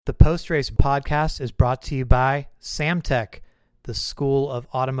The Post-Race podcast is brought to you by Samtech, the School of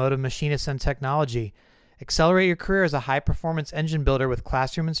Automotive Machinists and Technology. Accelerate your career as a high-performance engine builder with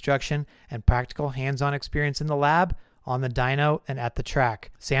classroom instruction and practical hands-on experience in the lab, on the dyno, and at the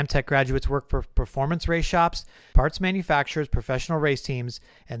track. Samtech graduates work for performance race shops, parts manufacturers, professional race teams,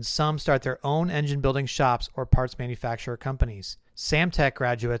 and some start their own engine building shops or parts manufacturer companies. Samtech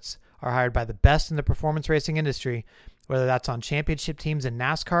graduates are hired by the best in the performance racing industry, whether that's on championship teams in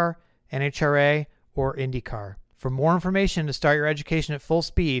NASCAR, NHRA, or IndyCar. For more information to start your education at full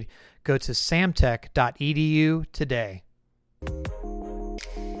speed, go to samtech.edu today.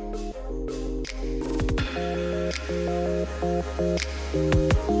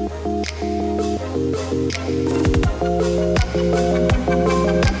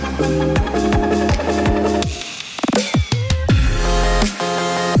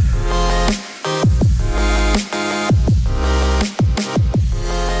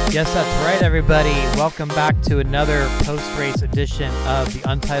 Yes, that's right, everybody. Welcome back to another post-race edition of the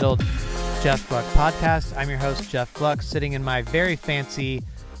Untitled Jeff Gluck podcast. I'm your host, Jeff Gluck, sitting in my very fancy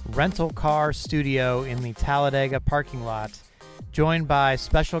rental car studio in the Talladega parking lot, joined by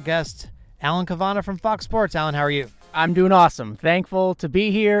special guest Alan Cavanna from Fox Sports. Alan, how are you? I'm doing awesome. Thankful to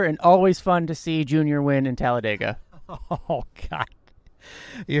be here and always fun to see Junior win in Talladega. Oh, God.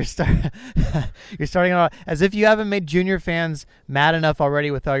 You're starting off as if you haven't made Junior fans mad enough already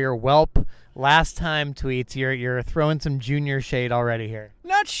with all your whelp last time tweets. You're throwing some Junior shade already here.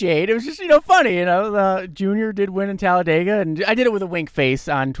 Not shade. It was just funny. Junior did win in Talladega, and I did it with a wink face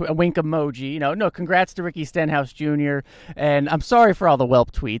on a wink emoji. No, congrats to Ricky Stenhouse Jr. And I'm sorry for all the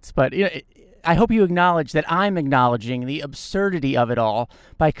whelp tweets, but I hope you acknowledge that I'm acknowledging the absurdity of it all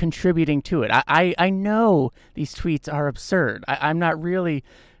by contributing to it. I know these tweets are absurd. I'm not really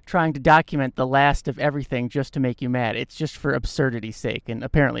trying to document the last of everything just to make you mad. It's just for absurdity's sake, and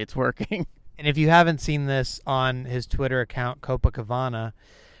apparently it's working. And if you haven't seen this on his Twitter account, Copa Cavanna,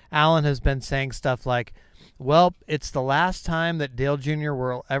 Alan has been saying stuff like, well, it's the last time that Dale Jr.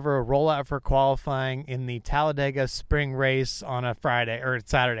 will ever roll out for qualifying in the Talladega spring race on a Friday or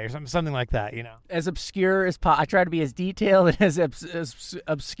Saturday or something like that, As obscure as possible. I try to be as detailed and as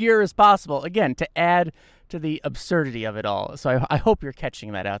obscure as possible, again, to add to the absurdity of it all. So I hope you're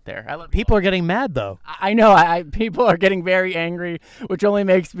catching that out there. People are getting mad, though. I know. People are getting very angry, which only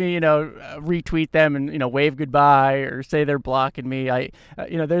makes me, retweet them and, wave goodbye or say they're blocking me.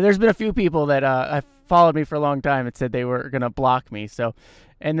 There's been a few people that I've followed me for a long time and said they were going to block me. So,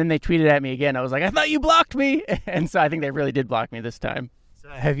 and then they tweeted at me again. I was like, I thought you blocked me. And so I think they really did block me this time. So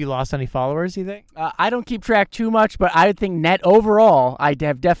have you lost any followers, you think? I don't keep track too much, but I think net overall, I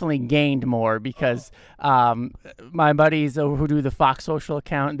have definitely gained more because my buddies who do the Fox social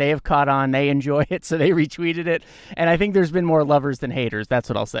account, they have caught on. They enjoy it, so they retweeted it. And I think there's been more lovers than haters. That's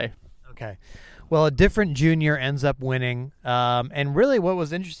what I'll say. Okay. Well, a different Junior ends up winning. And really what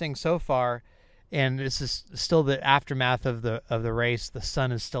was interesting so far, and this is still the aftermath of the race. The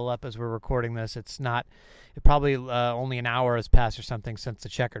sun is still up as we're recording this. It's not. It probably only an hour has passed or something since the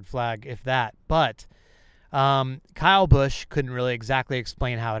checkered flag, if that. But Kyle Busch couldn't really exactly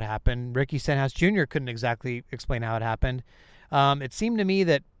explain how it happened. Ricky Stenhouse Jr. couldn't exactly explain how it happened. It seemed to me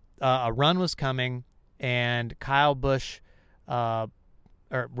that a run was coming, and Kyle Busch or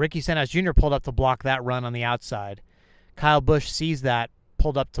Ricky Stenhouse Jr. pulled up to block that run on the outside. Kyle Busch sees that,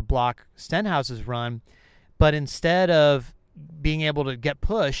 pulled up to block Stenhouse's run, but instead of being able to get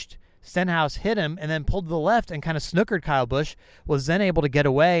pushed, Stenhouse hit him and then pulled to the left and kind of snookered Kyle Busch, was then able to get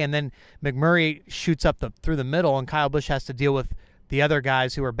away, and then McMurray shoots up through the middle, and Kyle Busch has to deal with the other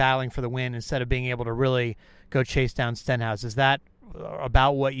guys who are battling for the win instead of being able to really go chase down Stenhouse. Is that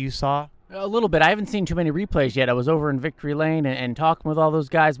about what you saw? A little bit. I haven't seen too many replays yet. I was over in Victory Lane and talking with all those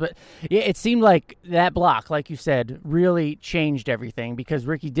guys, but it seemed like that block, like you said, really changed everything because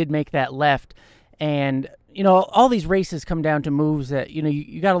Ricky did make that left. And, all these races come down to moves that,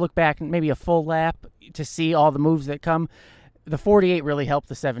 you got to look back maybe a full lap to see all the moves that come. The 48 really helped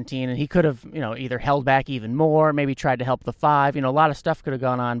the 17, and he could have, either held back even more, maybe tried to help the 5. A lot of stuff could have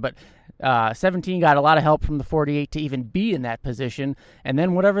gone on, but 17 got a lot of help from the 48 to even be in that position. And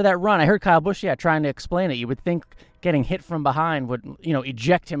then whatever that run, I heard Kyle Busch, trying to explain it. You would think getting hit from behind would,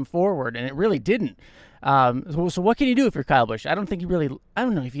 eject him forward, and it really didn't. So what can you do if you're Kyle Busch? I don't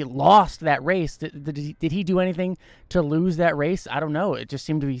know if he lost that race. Did he do anything to lose that race? I don't know. It just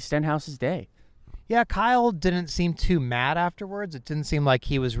seemed to be Stenhouse's day. Yeah, Kyle didn't seem too mad afterwards. It didn't seem like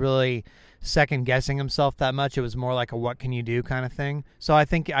he was really second-guessing himself that much. It was more like a what can you do kind of thing. So I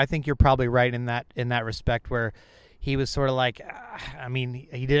think you're probably right in that respect where he was sort of like,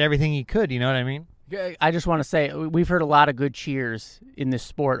 he did everything he could, you know what I mean? I just want to say we've heard a lot of good cheers in this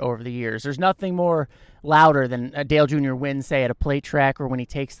sport over the years. There's nothing more louder than a Dale Jr. win, say, at a plate track or when he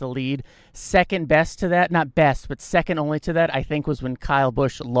takes the lead. Second best to that, not best, but second only to that, I think was when Kyle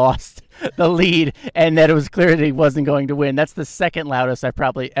Busch lost the lead and that it was clear that he wasn't going to win. That's the second loudest I've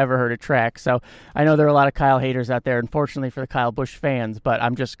probably ever heard a track. So I know there are a lot of Kyle haters out there, unfortunately for the Kyle Busch fans, but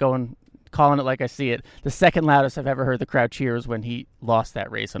I'm just calling it like I see it. The second loudest I've ever heard the crowd cheer was when he lost that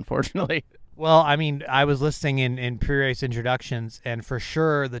race, unfortunately. Well, I mean, I was listening in pre-race introductions, and for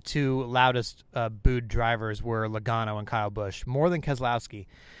sure the two loudest booed drivers were Logano and Kyle Busch, more than Keselowski.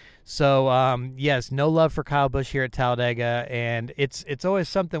 So, yes, no love for Kyle Busch here at Talladega, and it's always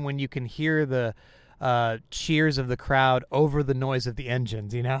something when you can hear the cheers of the crowd over the noise of the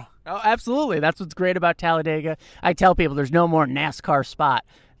engines, you know? Oh, absolutely. That's what's great about Talladega. I tell people there's no more NASCAR spot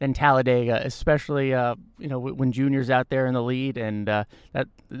than Talladega, especially when Junior's out there in the lead, and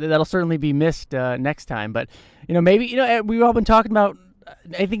that'll certainly be missed next time. But maybe we've all been talking about.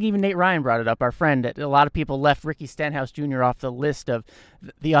 I think even Nate Ryan brought it up, our friend, that a lot of people left Ricky Stenhouse Jr. off the list of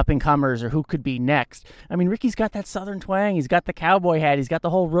the up-and-comers or who could be next. I mean, Ricky's got that Southern twang. He's got the cowboy hat. He's got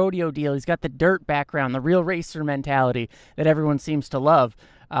the whole rodeo deal. He's got the dirt background, the real racer mentality that everyone seems to love.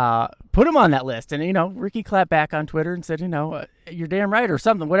 Put him on that list. And, Ricky clapped back on Twitter and said, you're damn right or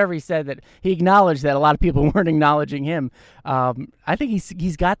something, whatever he said, that he acknowledged that a lot of people weren't acknowledging him. I think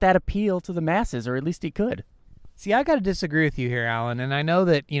he's got that appeal to the masses, or at least he could. See, I got to disagree with you here, Alan, and I know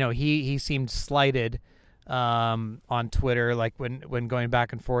that he seemed slighted on Twitter, like when going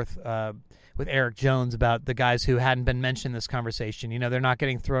back and forth with Eric Jones about the guys who hadn't been mentioned in this conversation. They're not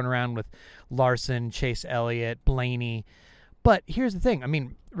getting thrown around with Larson, Chase Elliott, Blaney. But here's the thing. I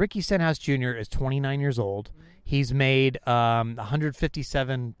mean, Ricky Stenhouse Jr. is 29 years old. He's made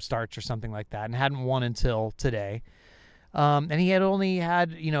 157 starts or something like that and hadn't won until today. And he had only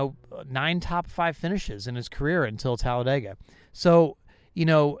had, 9 top 5 finishes in his career until Talladega. So,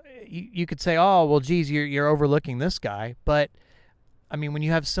 you could say, oh, well, geez, you're overlooking this guy. But, I mean, when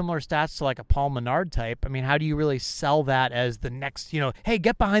you have similar stats to like a Paul Menard type, I mean, how do you really sell that as the next, hey,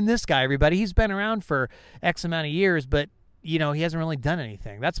 get behind this guy, everybody. He's been around for X amount of years, but, he hasn't really done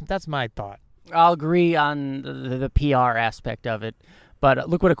anything. That's my thought. I'll agree on the PR aspect of it. But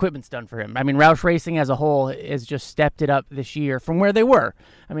look what equipment's done for him. I mean, Roush Racing as a whole has just stepped it up this year from where they were.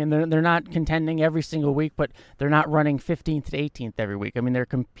 I mean, they're not contending every single week, but they're not running 15th to 18th every week. I mean, they're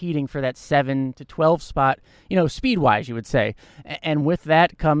competing for that 7 to 12 spot, speed-wise, you would say. And with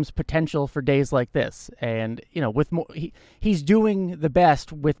that comes potential for days like this. And, with more, he's doing the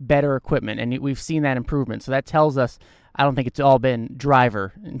best with better equipment, and we've seen that improvement. So that tells us I don't think it's all been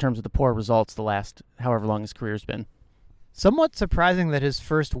driver in terms of the poor results the last however long his career's been. Somewhat surprising that his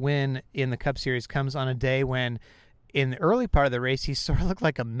first win in the Cup Series comes on a day when, in the early part of the race, he sort of looked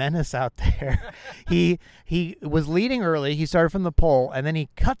like a menace out there. He was leading early. He started from the pole, and then he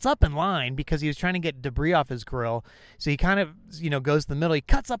cuts up in line because he was trying to get debris off his grill. So he kind of, goes to the middle. He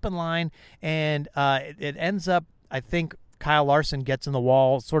cuts up in line, and it ends up, I think, Kyle Larson gets in the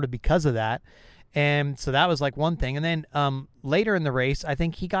wall sort of because of that. And so that was like one thing. And then later in the race, I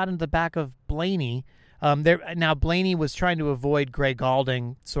think he got into the back of Blaney. Now, Blaney was trying to avoid Greg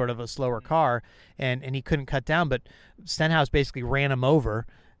Galding, sort of a slower car, and he couldn't cut down, but Stenhouse basically ran him over.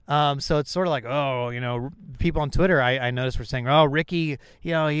 So it's sort of like, people on Twitter I noticed were saying, oh, Ricky,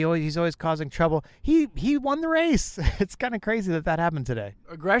 he's always causing trouble. He won the race. It's kind of crazy that happened today.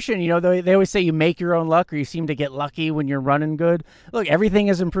 Aggression, they always say you make your own luck, or you seem to get lucky when you're running good. Look, everything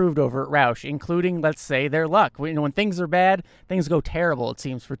has improved over at Roush, including, let's say, their luck. When things are bad, things go terrible, it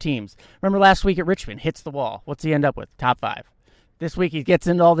seems, for teams. Remember last week at Richmond, hits the wall. What's he end up with? Top 5. This week he gets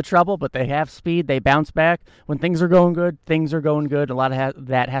into all the trouble, but they have speed. They bounce back. When things are going good, things are going good. A lot of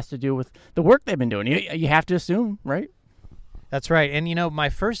that has to do with the work they've been doing. You have to assume, right? That's right. And, my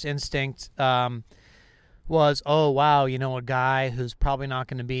first instinct was, oh, wow, a guy who's probably not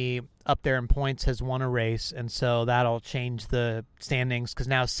going to be up there in points has won a race, and so that'll change the standings because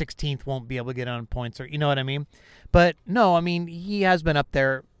now 16th won't be able to get on points, or you know what I mean? But, no, I mean, he has been up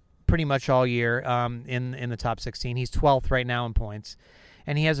there pretty much all year in the top 16. He's 12th right now in points,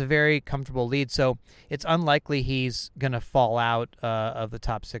 and he has a very comfortable lead. So it's unlikely he's going to fall out of the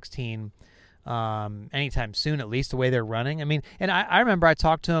top 16 anytime soon, at least the way they're running. I mean, and I remember I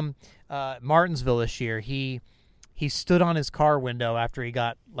talked to him Martinsville this year. He stood on his car window after he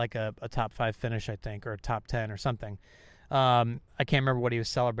got like a top 5 finish, I think, or a top 10 or something. I can't remember what he was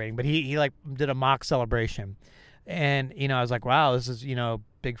celebrating, but he like did a mock celebration. And, I was like, wow, this is,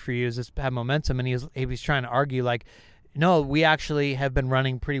 big for you. Does this have momentum? And he was trying to argue, like, no, we actually have been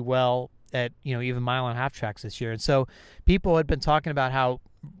running pretty well at, even mile and a half tracks this year. And so people had been talking about how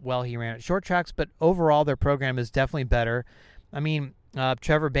well he ran at short tracks, but overall their program is definitely better. I mean,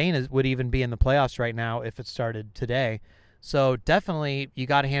 Trevor Bayne would even be in the playoffs right now if it started today. So definitely you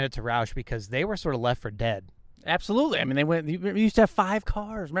got to hand it to Roush because they were sort of left for dead. Absolutely. I mean, they used to have 5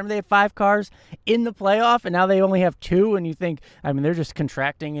 cars. Remember they had 5 cars in the playoff, and now they only have 2, and you think, I mean, they're just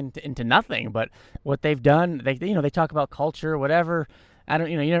contracting into nothing. But what they've done, they talk about culture, whatever. I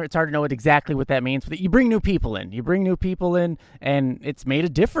don't, it's hard to know exactly what that means. But you bring new people in. And it's made a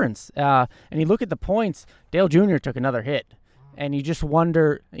difference. And you look at the points, Dale Jr. took another hit. And you just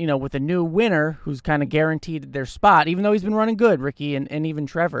wonder, with a new winner who's kind of guaranteed their spot, even though he's been running good, Ricky and even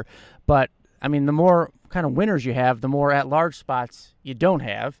Trevor. But, I mean, the more kind of winners you have, the more at-large spots you don't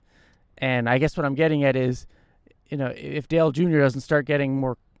have. And I guess what I'm getting at is, if Dale Jr. doesn't start getting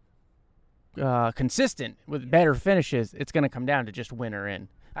more consistent with better finishes, it's going to come down to just winner in.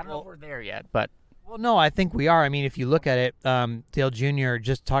 I don't know if we're there yet, but... Well, no, I think we are. I mean, if you look at it, Dale Jr.,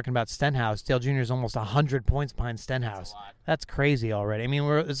 just talking about Stenhouse, Dale Jr. is almost 100 points behind Stenhouse. That's crazy already. I mean,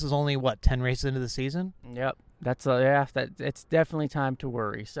 this is only, 10 races into the season? Yep. It's definitely time to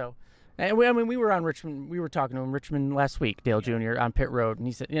worry. So, we were on Richmond. We were talking to him, Richmond, last week, Dale Jr., on pit road. And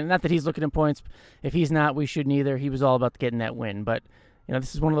he said, not that he's looking at points. If he's not, we should neither. He was all about getting that win. But,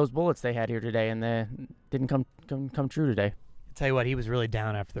 this is one of those bullets they had here today, and they didn't come true today. Tell you what, he was really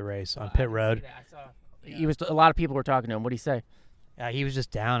down after the race on pit road. He was. A lot of people were talking to him. What did he say? He was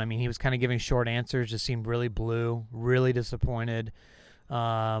just down. I mean, he was kind of giving short answers. Just seemed really blue, really disappointed.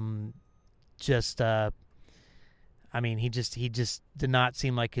 I mean, he just did not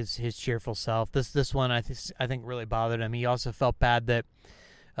seem like his cheerful self. This one, I think really bothered him. He also felt bad that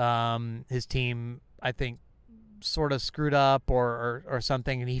his team, I think, sort of screwed up or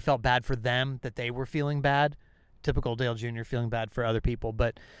something, and he felt bad for them that they were feeling bad. Typical Dale Jr. feeling bad for other people,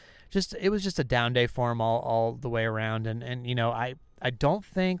 but it was just a down day for him all the way around. And I don't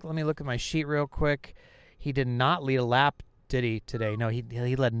think, let me look at my sheet real quick. He did not lead a lap, did he, today? No, he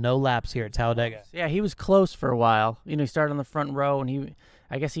led no laps here at Talladega. Yeah, he was close for a while. He started on the front row, and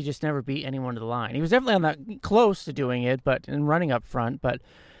I guess he just never beat anyone to the line. He was definitely on that close to doing it, and running up front, but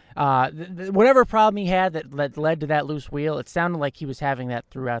whatever problem he had that led to that loose wheel, it sounded like he was having that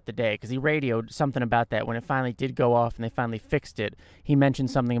throughout the day because he radioed something about that when it finally did go off and they finally fixed it. He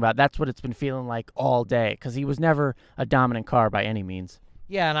mentioned something about that's what it's been feeling like all day because he was never a dominant car by any means.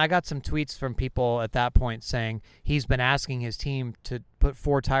 Yeah, and I got some tweets from people at that point saying he's been asking his team to put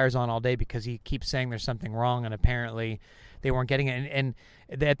 4 tires on all day because he keeps saying there's something wrong, and apparently they weren't getting it. And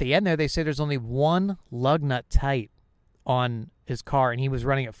at the end there, they say there's only 1 lug nut tight on his car, and he was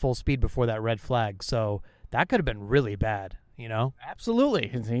running at full speed before that red flag. So that could have been really bad, Absolutely.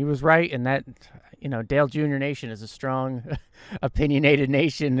 He was right, and that, Dale Jr. Nation is a strong, opinionated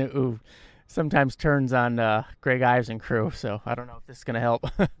nation who sometimes turns on Greg Ives and crew, so I don't know if this is going to help.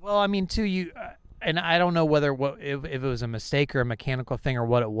 Well, I mean, too, and I don't know if it was a mistake or a mechanical thing or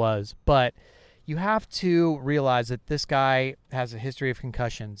what it was, but you have to realize that this guy has a history of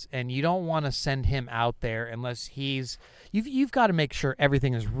concussions, and you don't want to send him out there unless you've got to make sure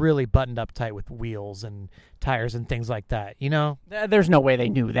everything is really buttoned up tight with wheels and tires and things like that, There's no way they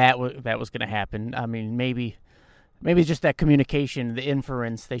knew that was going to happen. I mean, maybe it's just that communication, the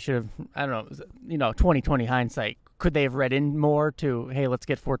inference. They should have, I don't know, 20/20 hindsight. Could they have read in more to, hey, let's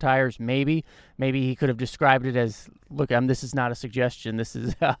get 4 tires? Maybe he could have described it as, look, this is not a suggestion. This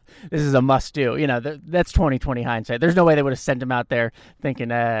is a must do. That's 20/20 hindsight. There's no way they would have sent him out there thinking,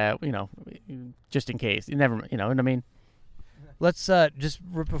 just in case. You never, you know what I mean? Let's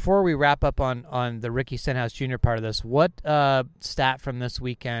before we wrap up on the Ricky Stenhouse Jr. part of this, what stat from this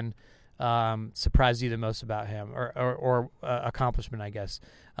weekend surprised you the most about him, or accomplishment, I guess?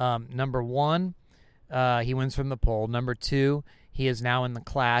 Number 1. He wins from the pole. Number 2, he is now in the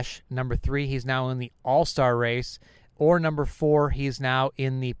Clash. Number 3, he's now in the All-Star race. Or number 4, he's now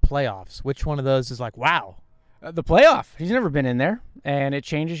in the playoffs. Which one of those is like, wow? The playoff. He's never been in there, and it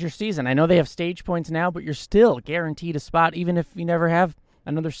changes your season. I know they have stage points now, but you're still guaranteed a spot even if you never have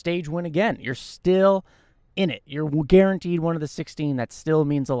another stage win again. You're still in it. You're guaranteed one of the 16. That still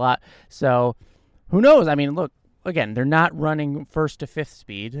means a lot. So who knows? I mean, look. Again, they're not running 1st to 5th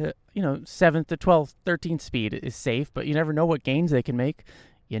speed. 7th to 12th, 13th speed is safe, but you never know what gains they can make.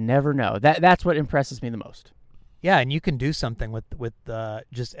 You never know. That's what impresses me the most. Yeah, and you can do something with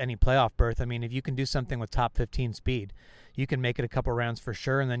just any playoff berth. I mean, if you can do something with top 15 speed, you can make it a couple rounds for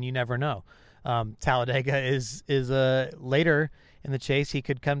sure, and then you never know. Talladega is later in the chase. He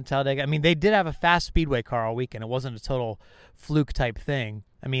could come to Talladega. I mean, they did have a fast speedway car all weekend. It wasn't a total fluke type thing.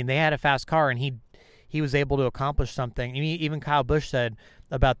 I mean, they had a fast car, and he he was able to accomplish something. Even Kyle Busch said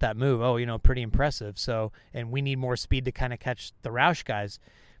about that move, pretty impressive. So, and we need more speed to kind of catch the Roush guys.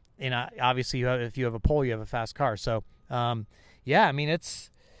 And obviously, if you have a pole, you have a fast car. So, it's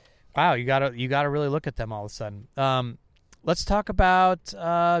wow. You gotta really look at them all of a sudden. Let's talk about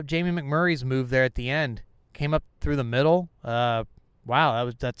Jamie McMurray's move there at the end. Came up through the middle.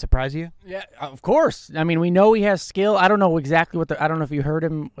 Wow, that surprised you? Yeah, of course. I mean, we know he has skill. I don't know exactly I don't know if you heard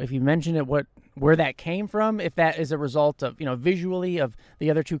him, if you mentioned it, where that came from, if that is a result of, visually of the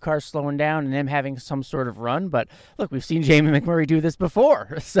other two cars slowing down and him having some sort of run. But look, we've seen Jamie McMurray do this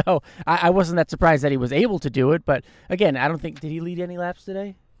before. So I wasn't that surprised that he was able to do it. But again, I don't think, did he lead any laps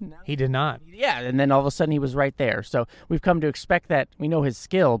today? No. He did not. Yeah, and then all of a sudden he was right there. So we've come to expect that. We know his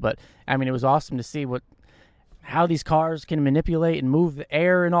skill, but I mean, it was awesome to see how these cars can manipulate and move the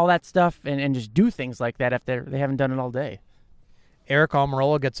air and all that stuff and just do things like that if they haven't done it all day. Eric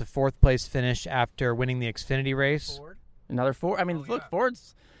Almirola gets a 4th place finish after winning the Xfinity race. Another Ford. I mean, look,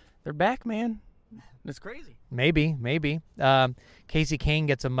 Ford's, they're back, man. That's crazy. Maybe. Casey Kane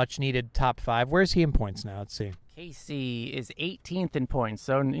gets a much-needed top 5. Where's he in points now? Let's see. Casey is 18th in points.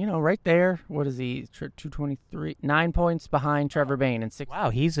 So, right there. What is he? 223. 9 points behind Trevor Bayne. And 6.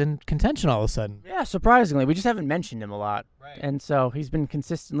 Wow, he's in contention all of a sudden. Yeah, surprisingly. We just haven't mentioned him a lot. Right. And so he's been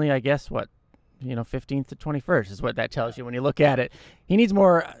consistently, I guess, 15th to 21st is what that tells you when you look at it. He needs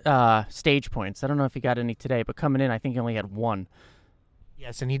more stage points. I don't know if he got any today, but coming in, I think he only had 1.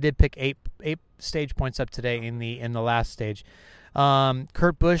 Yes, and he did pick eight stage points up today in the last stage.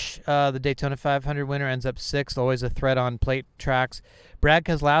 Kurt Busch, the Daytona 500 winner, ends up 6th, always a threat on plate tracks. Brad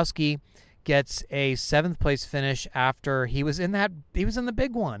Keselowski gets a 7th place finish after he was in the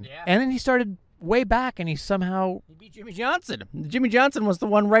big one. Yeah. And then he started way back, and he beat Jimmy Johnson. Jimmy Johnson was the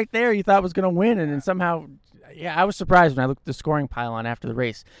one right there you thought was going to win, and then somehow, I was surprised when I looked at the scoring pylon after the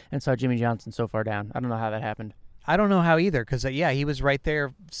race and saw Jimmy Johnson so far down. I don't know how that happened. I don't know how either, because he was right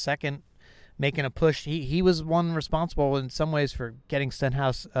there, second, making a push. He was one responsible in some ways for getting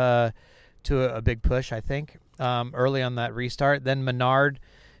Stenhouse to a big push, I think, early on that restart. Then Menard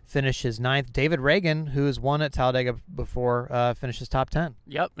finishes 9th. David Reagan, who has won at Talladega before, finishes top 10.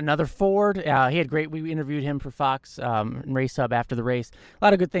 Yep, another Ford. He had great. We interviewed him for Fox and Race Hub after the race. A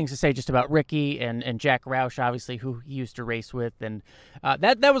lot of good things to say just about Ricky and Jack Roush, obviously, who he used to race with. And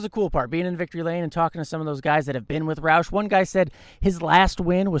that was a cool part, being in victory lane and talking to some of those guys that have been with Roush. One guy said his last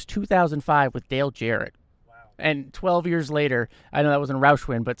win was 2005 with Dale Jarrett. Wow. And 12 years later, I know that wasn't a Roush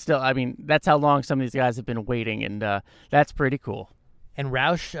win, but still, I mean, that's how long some of these guys have been waiting, and that's pretty cool. And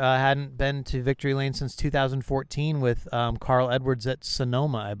Roush hadn't been to victory lane since 2014 with Carl Edwards at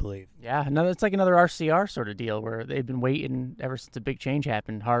Sonoma, I believe. Yeah, it's like another RCR sort of deal where they've been waiting ever since the big change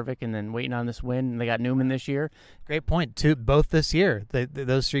happened, Harvick, and then waiting on this win. And they got Newman this year. Great point. Both this year,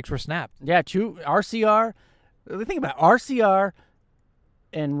 those streaks were snapped. Yeah, true. RCR. The thing about RCR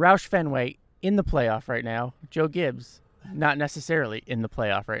and Roush Fenway in the playoff right now. Joe Gibbs not necessarily in the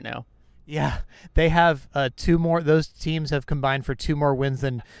playoff right now. Yeah, they have 2 more. Those teams have combined for 2 more wins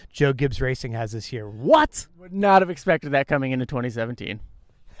than Joe Gibbs Racing has this year. What? Would not have expected that coming into 2017.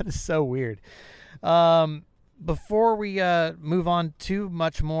 That is so weird. Before we move on too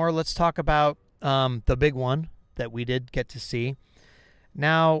much more, let's talk about the big one that we did get to see.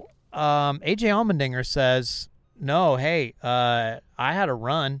 Now, AJ Allmendinger says, no, hey, I had a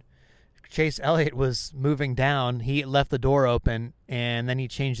run. Chase Elliott was moving down. He left the door open, and then he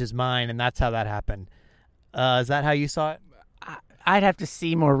changed his mind, and that's how that happened. Is that how you saw it? I'd have to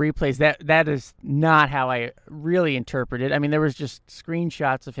see more replays. That is not how I really interpret it. I mean, there was just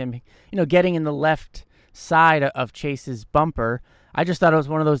screenshots of him, getting in the left side of Chase's bumper. I just thought it was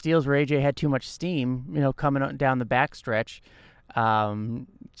one of those deals where AJ had too much steam, coming down the backstretch.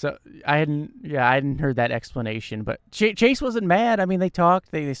 So I hadn't heard that explanation, but Chase wasn't mad. I mean, they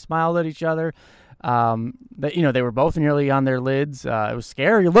talked, they smiled at each other. They were both nearly on their lids. It was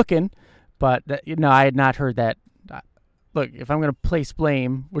scary looking, but I had not heard that. Look, if I'm going to place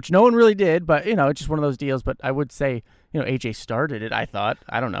blame, which no one really did, but it's just one of those deals. But I would say, AJ started it. I thought.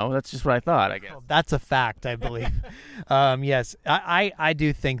 I don't know. That's just what I thought. I guess that's a fact. I believe. Yes, I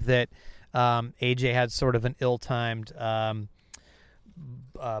do think that AJ had sort of an ill-timed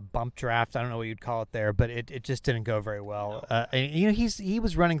bump draft. I don't know what you'd call it there, but it just didn't go very well. He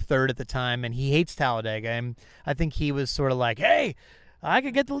was running 3rd at the time, and he hates Talladega, and I think he was sort of like, hey, I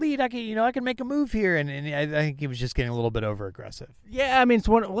could get the lead. I can make a move here, and I think he was just getting a little bit over aggressive. Yeah, I mean, it's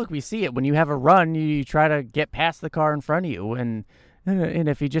look, we see it when you have a run, you try to get past the car in front of you, and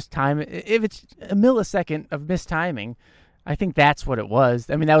if you just time it, if it's a millisecond of mistiming, I think that's what it was.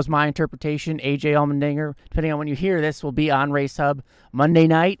 I mean, that was my interpretation. AJ Allmendinger, depending on when you hear this, will be on Race Hub Monday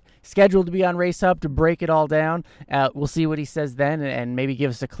night. scheduled to be on Race Hub to break it all down. We'll see what he says then and maybe give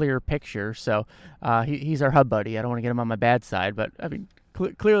us a clearer picture. So he's our hub buddy. I don't want to get him on my bad side, but I mean,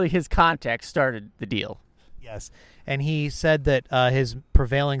 clearly his contact started the deal. Yes, and he said that his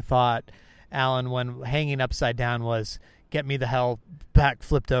prevailing thought, Alan, when hanging upside down was, get me the hell back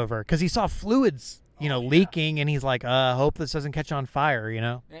flipped over, because he saw fluids, leaking, and he's like, hope this doesn't catch on fire,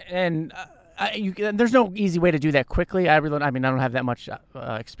 And there's no easy way to do that quickly. I don't have that much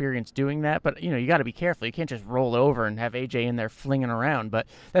experience doing that, but you got to be careful. You can't just roll over and have AJ in there flinging around. But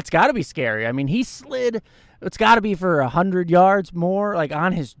that's got to be scary. I mean, he slid. It's got to be for 100 yards more, like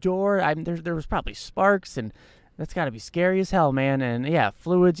on his door. There was probably sparks, and that's got to be scary as hell, man. And yeah,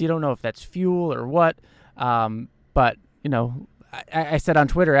 fluids. You don't know if that's fuel or what. But I said on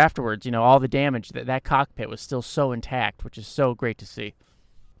Twitter afterwards, all the damage, that cockpit was still so intact, which is so great to see.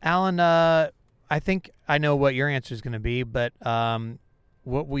 Alan, I think I know what your answer is going to be, but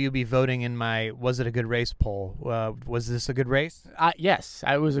what will you be voting in my "Was it a good race" poll? Was this a good race? Yes,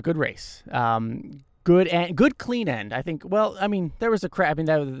 it was a good race. Good clean end. I think. Well, I mean, there was a crash. I mean,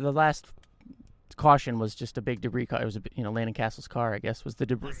 the last caution was just a big debris car. It was Landon Castle's car, I guess, was the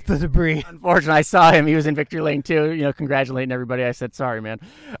debris. The debris. Unfortunately, I saw him. He was in victory lane too. Congratulating everybody. I said, sorry, man.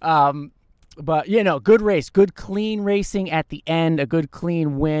 But, good race, good clean racing at the end, a good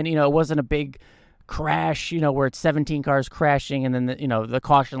clean win. It wasn't a big crash, where it's 17 cars crashing and then, the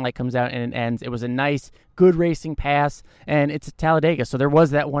caution light comes out and it ends. It was a nice, good racing pass, and it's Talladega, so there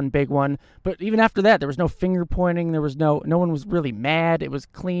was that one big one. But even after that, there was no finger pointing. There was no one was really mad. It was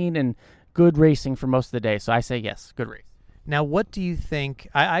clean and good racing for most of the day. So I say yes, good race. Now, what do you think?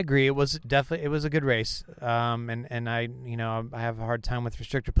 I agree. It was a good race. And I have a hard time with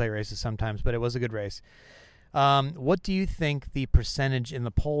restrictor plate races sometimes, but it was a good race. What do you think the percentage in the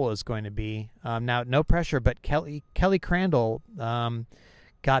poll is going to be? Now, no pressure, but Kelly Crandall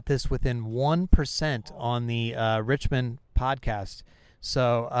got this within 1% on the Richmond podcast.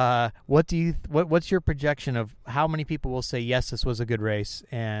 So, what's your projection of how many people will say yes, this was a good race,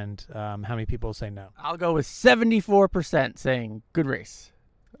 and how many people will say no? I'll go with 74% saying good race.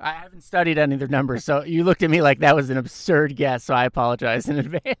 I haven't studied any of their numbers, so you looked at me like that was an absurd guess. So I apologize in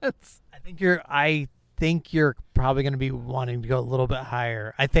advance. I think you're probably going to be wanting to go a little bit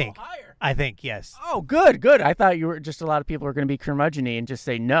higher. I think. Oh, higher. I think yes. Oh, good. I thought you were just a lot of people are going to be curmudgeon-y and just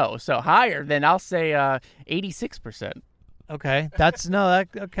say no. So higher, then I'll say 86%. Okay,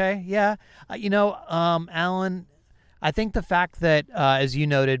 okay, yeah. Alan, I think the fact that, as you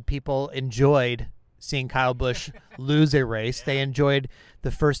noted, people enjoyed seeing Kyle Busch lose a race. They enjoyed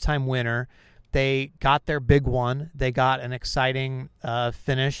the first-time winner. They got their big one. They got an exciting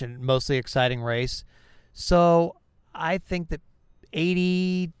finish and mostly exciting race. So I think that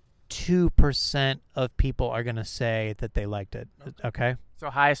 82% of people are going to say that they liked it. Okay? So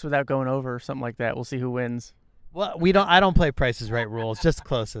highest without going over or something like that. We'll see who wins. Well, I don't play Price is Right rules, just the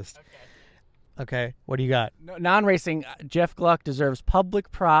closest. Okay, what do you got? Non-racing, Jeff Gluck deserves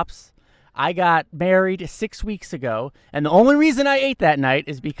public props. I got married 6 weeks ago, and the only reason I ate that night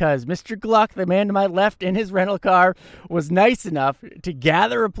is because Mr. Gluck, the man to my left in his rental car, was nice enough to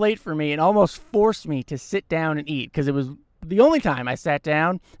gather a plate for me and almost force me to sit down and eat, because it was the only time I sat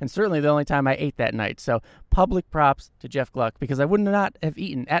down and certainly the only time I ate that night. So public props to Jeff Gluck, because I would not have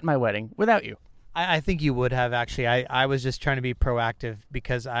eaten at my wedding without you. I think you would have, actually. I was just trying to be proactive,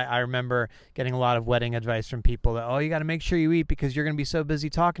 because I remember getting a lot of wedding advice from people that, you got to make sure you eat because you're going to be so busy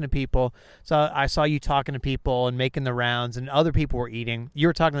talking to people. So I saw you talking to people and making the rounds, and other people were eating. You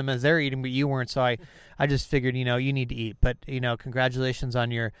were talking to them as they're eating, but you weren't. So I just figured, you need to eat. But, congratulations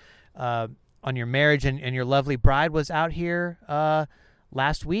on your marriage, and your lovely bride was out here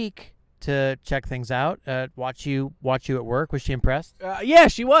last week to check things out, watch you at work. Was she impressed? Yeah,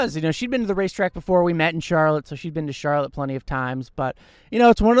 she was. She'd been to the racetrack before. We met in Charlotte, so she'd been to Charlotte plenty of times. But,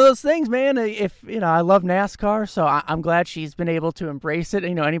 it's one of those things, man. I love NASCAR, so I'm glad she's been able to embrace it.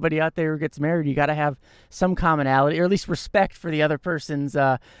 Anybody out there who gets married, you got to have some commonality, or at least respect for the other person's,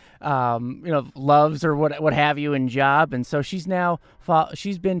 loves or what have you in job. And so she's been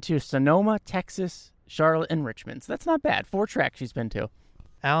to Sonoma, Texas, Charlotte, and Richmond. So that's not bad. 4 tracks she's been to.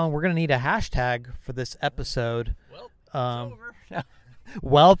 Alan, we're going to need a hashtag for this episode. It's over.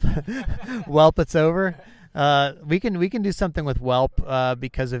 Welp. Welp, it's over. We can do something with Welp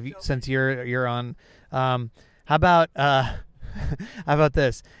because of since you're on. How about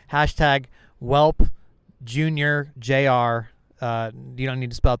this? Hashtag Welp Junior JR. You don't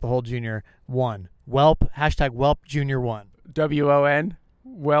need to spell out the whole junior. 1. Welp. Hashtag Welp Junior 1. WON.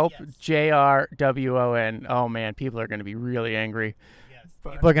 Welp, yes. JRWON. Oh, man, people are going to be really angry. Yes.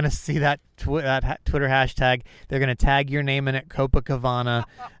 People are going to see that Twitter hashtag. They're going to tag your name in it, Copa Cavanna.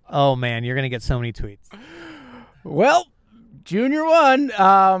 Oh, man, you're going to get so many tweets. Well, Junior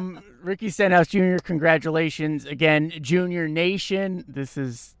won. Ricky Stenhouse Jr., congratulations. Again, Junior Nation,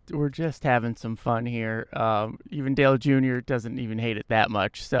 we're just having some fun here. Even Dale Jr. doesn't even hate it that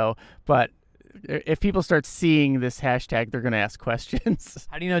much. But if people start seeing this hashtag, they're going to ask questions.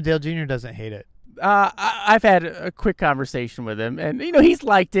 How do you know Dale Jr. doesn't hate it? I've had a quick conversation with him, and he's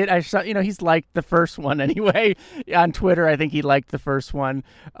liked it. He's liked the first one anyway on Twitter. I think he liked the first one.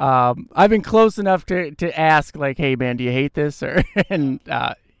 I've been close enough to ask, like, "Hey, man, do you hate this?" And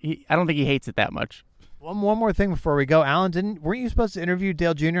I don't think he hates it that much. One more thing before we go, Alan. Weren't you supposed to interview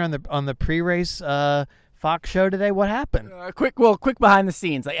Dale Jr. on the pre-race Fox show today? What happened? Quick behind the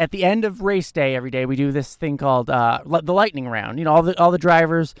scenes. Like, at the end of race day every day, we do this thing called the lightning round. All the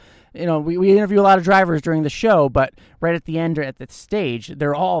drivers. We interview a lot of drivers during the show, but right at the end or at the stage,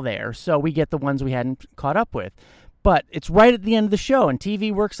 they're all there. So we get the ones we hadn't caught up with. But it's right at the end of the show, and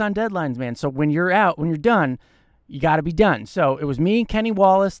TV works on deadlines, man. So when you're done, you got to be done. So it was me and Kenny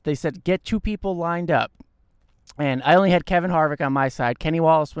Wallace. They said, get 2 people lined up. And I only had Kevin Harvick on my side. Kenny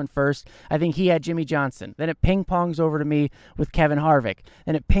Wallace went first. I think he had Jimmy Johnson. Then it ping-pongs over to me with Kevin Harvick.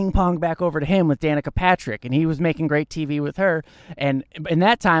 Then it ping-ponged back over to him with Danica Patrick, and he was making great TV with her. And in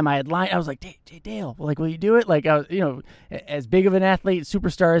that time, I was like, Dale, like, will you do it? Like, I was, as big of an athlete,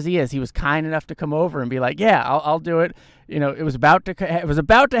 superstar as he was kind enough to come over and be like, yeah, I'll do it. It was about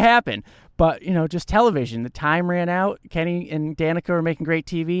to happen. But, just television. The time ran out. Kenny and Danica were making great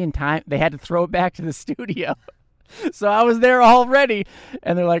TV, and they had to throw it back to the studio. So I was there already,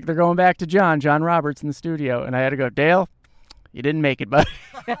 and they're going back to John Roberts in the studio, and I had to go, Dale, you didn't make it, buddy.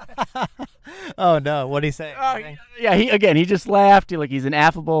 Oh, no. What'd he say? Yeah, he just laughed. He's an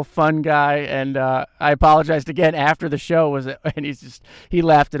affable, fun guy, and I apologized again after the show, and he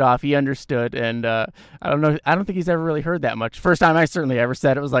laughed it off. He understood, and I don't think he's ever really heard that much. First time I certainly ever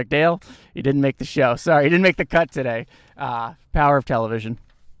said it was like, Dale, you didn't make the show. Sorry, you didn't make the cut today. Power of television.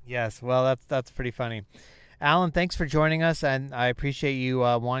 Yes, well, that's pretty funny. Alan, thanks for joining us, and I appreciate you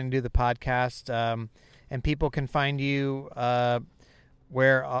wanting to do the podcast. And people can find you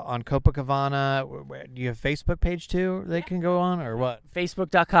where on Copa Cavanna. Do you have a Facebook page too they can go on, or what?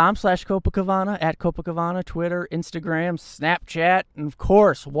 Facebook.com/Copa Cavanna, at Copa Cavanna, Twitter, Instagram, Snapchat, and of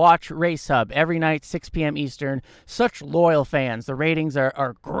course, watch Race Hub every night, 6 p.m. Eastern. Such loyal fans. The ratings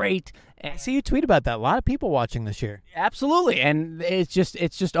are great. I see you tweet about that. A lot of people watching this year. Absolutely, and it's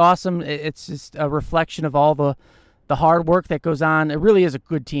just awesome. It's just a reflection of all the hard work that goes on. It really is a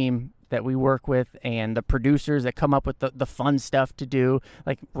good team that we work with, and the producers that come up with the fun stuff to do,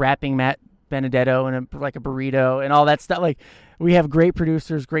 like wrapping Matt Benedetto in a burrito and all that stuff. Like, we have great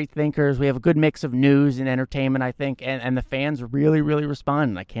producers, great thinkers. We have a good mix of news and entertainment, I think, and the fans really, really respond,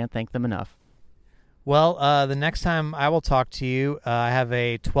 and I can't thank them enough. Well, the next time I will talk to you, I have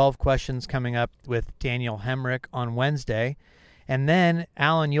a 12 questions coming up with Daniel Hemrick on Wednesday. And then,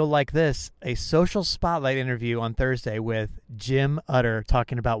 Alan, you'll like this, a social spotlight interview on Thursday with Jim Utter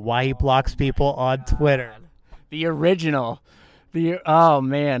talking about why he blocks people on Twitter. The original. Oh,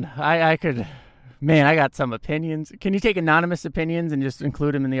 man. I got some opinions. Can you take anonymous opinions and just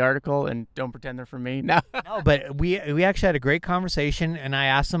include them in the article and don't pretend they're from me? No. No, but we actually had a great conversation, and I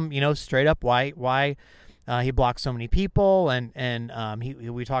asked him, straight up why he blocks so many people, and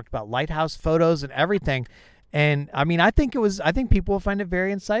we talked about lighthouse photos and everything. And I mean, I think people will find it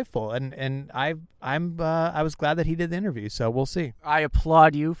very insightful, and I was glad that he did the interview. So we'll see. I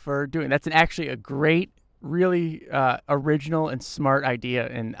applaud you for doing that's actually a great, really original and smart idea,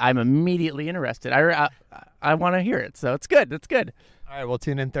 and I'm immediately interested. I want to hear it, so it's good. It's good. All right, we'll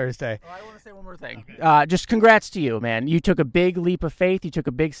tune in Thursday. Oh, I want to say one more thing. Okay. Just congrats to you, man. You took a big leap of faith. You took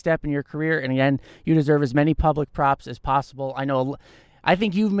a big step in your career, and again, you deserve as many public props as possible. I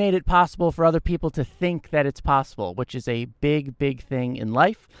think you've made it possible for other people to think that it's possible, which is a big, big thing in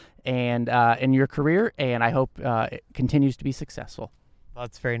life and in your career, and I hope it continues to be successul. Well,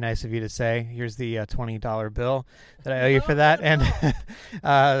 that's very nice of you to say. Here's the $20 bill that I owe you for that. And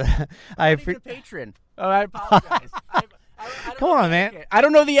I'm a patron. Oh, I apologize. Come on, man. I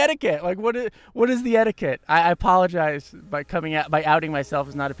don't know the etiquette. Like, what is the etiquette? I apologize by outing myself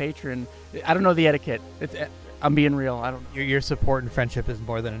as not a patron. I don't know the etiquette. I'm being real. I don't know. Your support and friendship is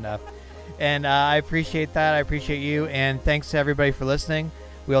more than enough. And I appreciate that. I appreciate you. And thanks to everybody for listening.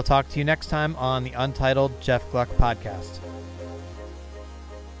 We'll talk to you next time on the Untitled Jeff Gluck podcast.